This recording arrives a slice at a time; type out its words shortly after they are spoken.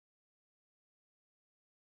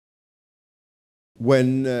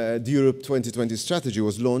When the Europe 2020 strategy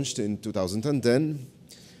was launched in 2010,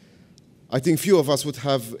 I think few of us would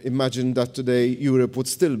have imagined that today Europe would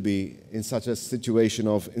still be in such a situation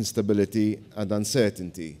of instability and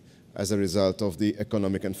uncertainty as a result of the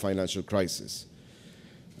economic and financial crisis.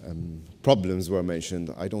 Problems were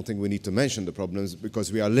mentioned. I don't think we need to mention the problems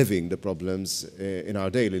because we are living the problems in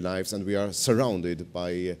our daily lives, and we are surrounded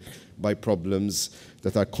by problems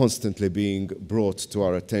that are constantly being brought to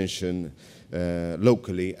our attention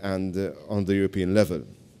locally and on the European level.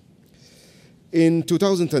 In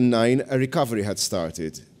 2009, a recovery had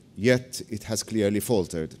started, yet it has clearly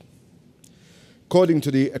faltered. According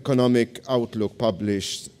to the economic outlook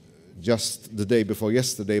published just the day before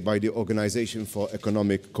yesterday by the Organization for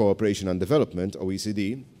Economic Cooperation and Development,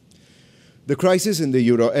 OECD, the crisis in the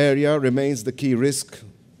euro area remains the key risk,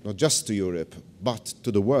 not just to Europe, but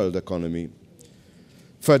to the world economy.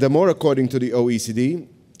 Furthermore, according to the OECD,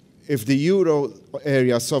 if the euro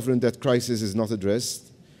area sovereign debt crisis is not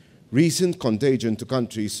addressed, recent contagion to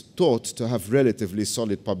countries thought to have relatively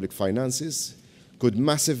solid public finances could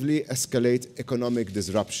massively escalate economic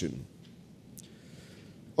disruption.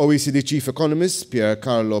 OECD chief economist Pier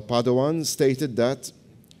Carlo Padoan stated that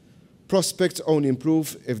prospects only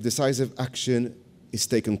improve if decisive action is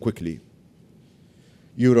taken quickly.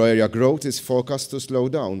 Euro area growth is forecast to slow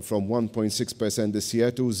down from 1.6% this year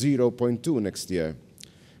to 0.2% next year,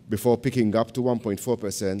 before picking up to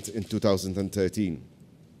 1.4% in 2013.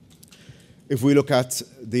 If we look at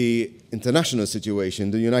the international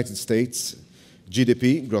situation, the United States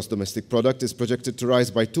GDP, gross domestic product, is projected to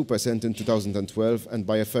rise by 2% in 2012 and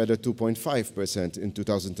by a further 2.5% in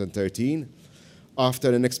 2013,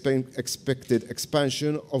 after an expected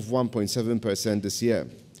expansion of 1.7% this year.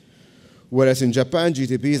 Whereas in Japan,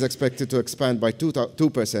 GDP is expected to expand by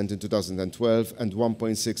 2% in 2012 and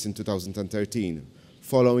 1.6% in 2013,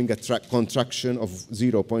 following a contraction of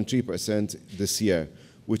 0.3% this year,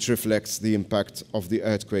 which reflects the impact of the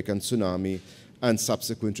earthquake and tsunami and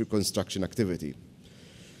subsequent reconstruction activity.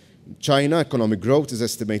 China economic growth is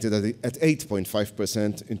estimated at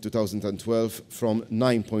 8.5% in 2012 from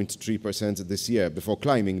 9.3% this year, before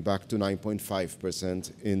climbing back to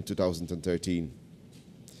 9.5% in 2013.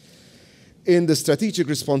 In the strategic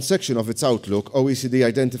response section of its outlook, OECD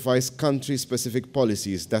identifies country-specific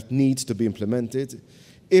policies that need to be implemented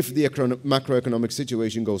if the macroeconomic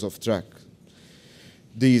situation goes off track.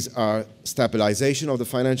 These are stabilization of the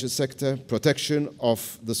financial sector, protection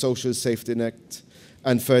of the social safety net,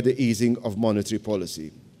 and further easing of monetary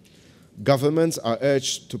policy. Governments are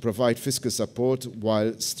urged to provide fiscal support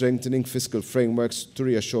while strengthening fiscal frameworks to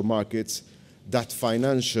reassure markets that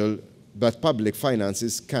public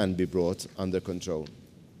finances can be brought under control.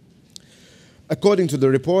 According to the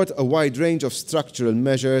report, a wide range of structural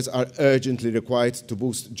measures are urgently required to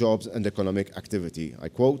boost jobs and economic activity. I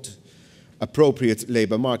quote, "Appropriate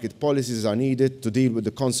labor market policies are needed to deal with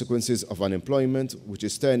the consequences of unemployment, which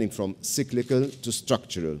is turning from cyclical to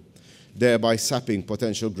structural, thereby sapping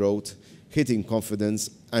potential growth, hitting confidence,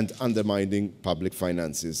 and undermining public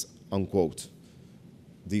finances," unquote.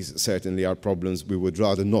 These certainly are problems we would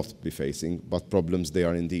rather not be facing, but problems they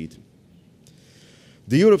are indeed.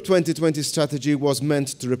 The Europe 2020 strategy was meant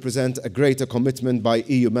to represent a greater commitment by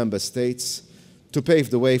EU member states to pave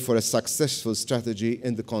the way for a successful strategy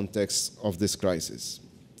in the context of this crisis.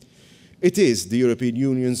 It is the European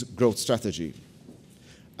Union's growth strategy,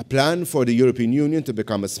 a plan for the European Union to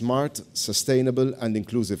become a smart, sustainable, and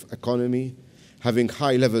inclusive economy, having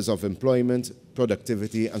high levels of employment,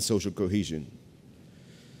 productivity, and social cohesion.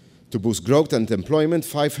 To boost growth and employment,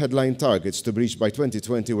 5 headline targets to be reached by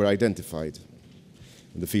 2020 were identified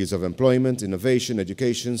in the fields of employment, innovation,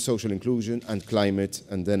 education, social inclusion, and climate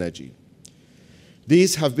and energy.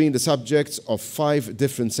 These have been the subjects of 5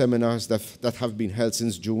 different seminars that have been held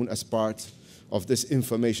since June as part of this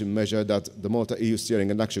information measure that the Malta EU Steering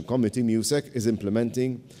and Action Committee, MEUSAC, is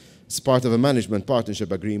implementing as part of a management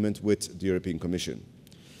partnership agreement with the European Commission.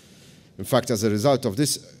 In fact, as a result of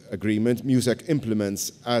this agreement, MEUSAC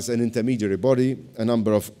implements as an intermediary body a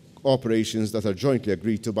number of operations that are jointly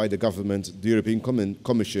agreed to by the government, the European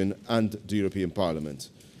Commission, and the European Parliament.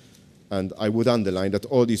 And I would underline that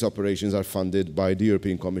all these operations are funded by the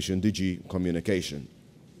European Commission DG Communication.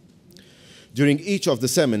 During each of the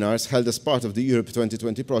seminars held as part of the Europe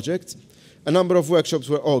 2020 project, a number of workshops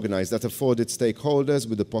were organized that afforded stakeholders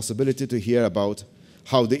with the possibility to hear about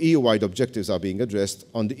how the EU-wide objectives are being addressed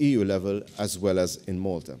on the EU level as well as in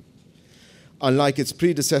Malta. Unlike its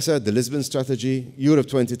predecessor, the Lisbon Strategy, Europe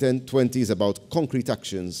 2020 is about concrete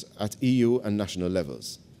actions at EU and national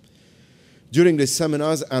levels. During these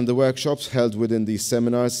seminars and the workshops held within these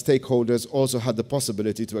seminars, stakeholders also had the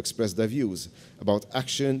possibility to express their views about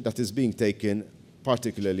action that is being taken,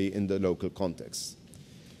 particularly in the local context.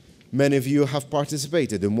 Many of you have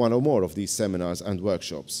participated in one or more of these seminars and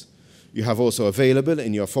workshops. You have also available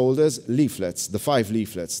in your folders leaflets, the 5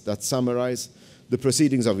 leaflets that summarize the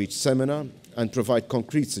proceedings of each seminar and provide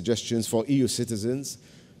concrete suggestions for EU citizens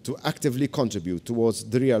to actively contribute towards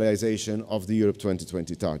the realization of the Europe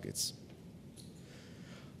 2020 targets.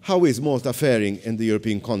 How is Malta faring in the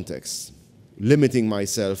European context? Limiting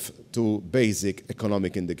myself to basic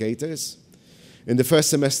economic indicators. In the first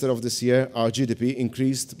semester of this year, our GDP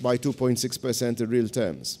increased by 2.6% in real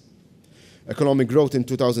terms. Economic growth in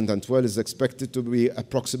 2012 is expected to be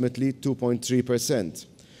approximately 2.3%,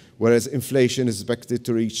 whereas inflation is expected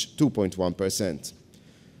to reach 2.1%.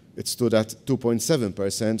 It stood at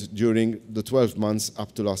 2.7% during the 12 months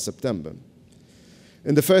up to last September.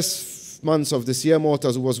 In the first months of this year,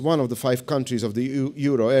 Malta was one of the 5 countries of the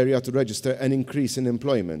euro area to register an increase in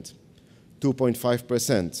employment,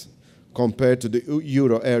 2.5%, compared to the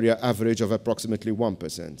euro area average of approximately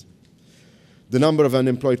 1%. The number of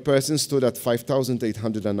unemployed persons stood at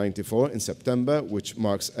 5,894 in September, which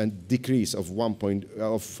marks a decrease of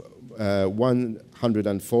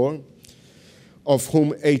 104, of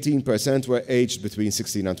whom 18% were aged between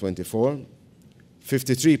 16 and 24,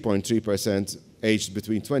 53.3% aged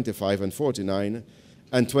between 25 and 49,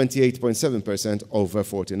 and 28.7% over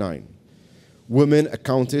 49. Women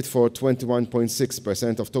accounted for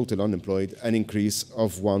 21.6% of total unemployed, an increase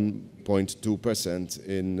of 1.2%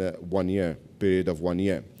 in 1 year, period of 1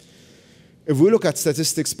 year. If we look at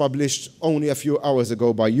statistics published only a few hours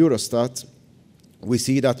ago by Eurostat, we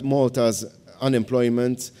see that Malta's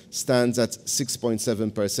unemployment stands at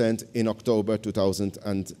 6.7% in October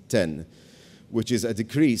 2010, which is a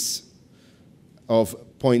decrease of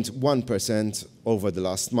 0.1% over the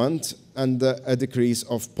last month and a decrease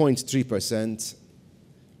of 0.3%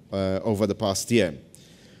 over the past year.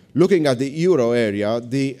 Looking at the euro area,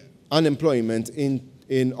 the unemployment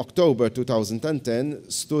in October 2010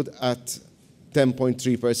 stood at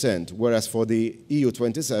 10.3%, whereas for the EU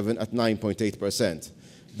 27 at 9.8%.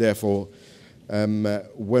 Therefore,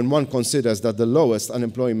 when one considers that the lowest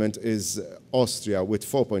unemployment is Austria with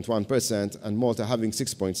 4.1% and Malta having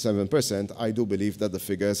 6.7%, I do believe that the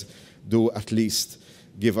figures do at least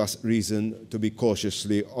give us reason to be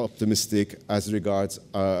cautiously optimistic as regards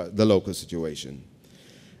the local situation.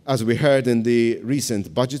 As we heard in the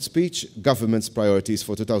recent budget speech, government's priorities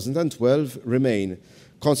for 2012 remain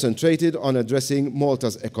concentrated on addressing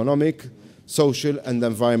Malta's economic, social and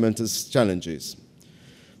environmental challenges.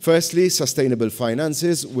 Firstly, sustainable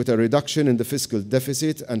finances with a reduction in the fiscal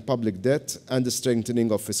deficit and public debt and the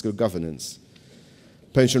strengthening of fiscal governance.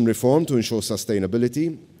 Pension reform to ensure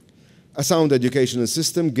sustainability. A sound educational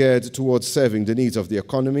system geared towards serving the needs of the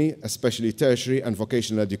economy, especially tertiary and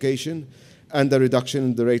vocational education, and a reduction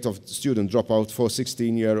in the rate of student dropout for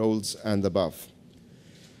 16-year-olds and above.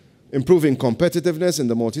 Improving competitiveness in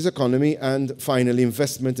the Maltese economy, and finally,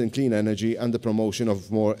 investment in clean energy and the promotion of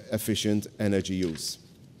more efficient energy use.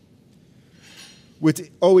 With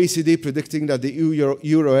OECD predicting that the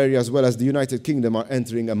euro area as well as the United Kingdom are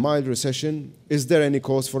entering a mild recession, is there any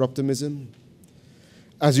cause for optimism?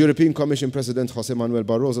 As European Commission President José Manuel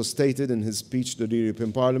Barroso stated in his speech to the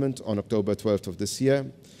European Parliament on October 12th of this year,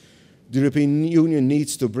 the European Union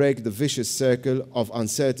needs to break the vicious circle of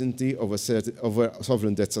uncertainty over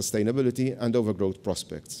sovereign debt sustainability and over growth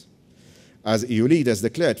prospects. As EU leaders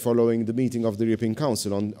declared following the meeting of the European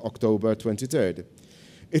Council on October 23rd,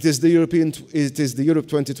 it is the Europe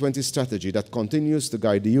 2020 strategy that continues to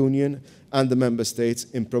guide the Union and the Member States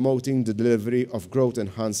in promoting the delivery of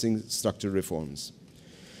growth-enhancing structural reforms.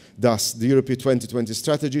 Thus, the Europe 2020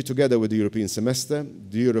 strategy, together with the European semester,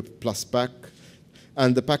 the Europe Plus Pact,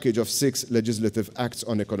 and the package of 6 legislative acts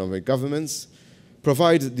on economic governance,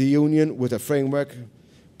 provide the Union with a framework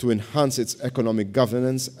to enhance its economic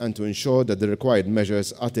governance and to ensure that the required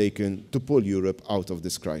measures are taken to pull Europe out of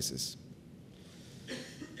this crisis.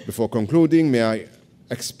 Before concluding, may I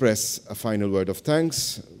express a final word of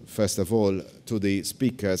thanks, first of all, to the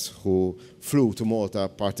speakers who flew to Malta,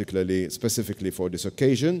 specifically for this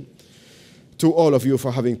occasion, to all of you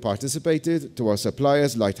for having participated, to our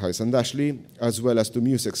suppliers, Lighthouse and Ashley, as well as to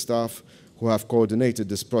MEUSAC staff who have coordinated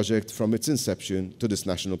this project from its inception to this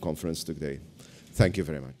national conference today. Thank you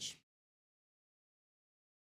very much.